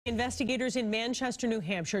Investigators in Manchester, New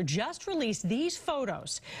Hampshire just released these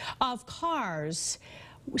photos of cars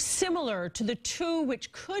similar to the two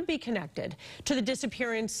which could be connected to the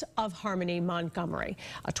disappearance of Harmony Montgomery,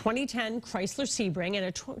 a 2010 Chrysler Sebring and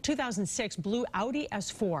a 2006 blue Audi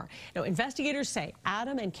S4. Now, investigators say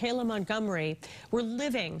Adam and Kayla Montgomery were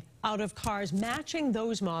living out of cars matching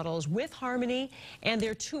those models with Harmony and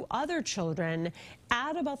their two other children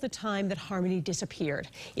at about the time that Harmony disappeared.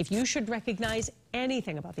 If you should recognize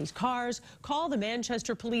anything about these cars, call the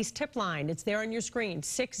Manchester Police tip line. It's there on your screen,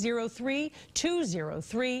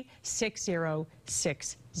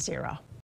 603-203-6060.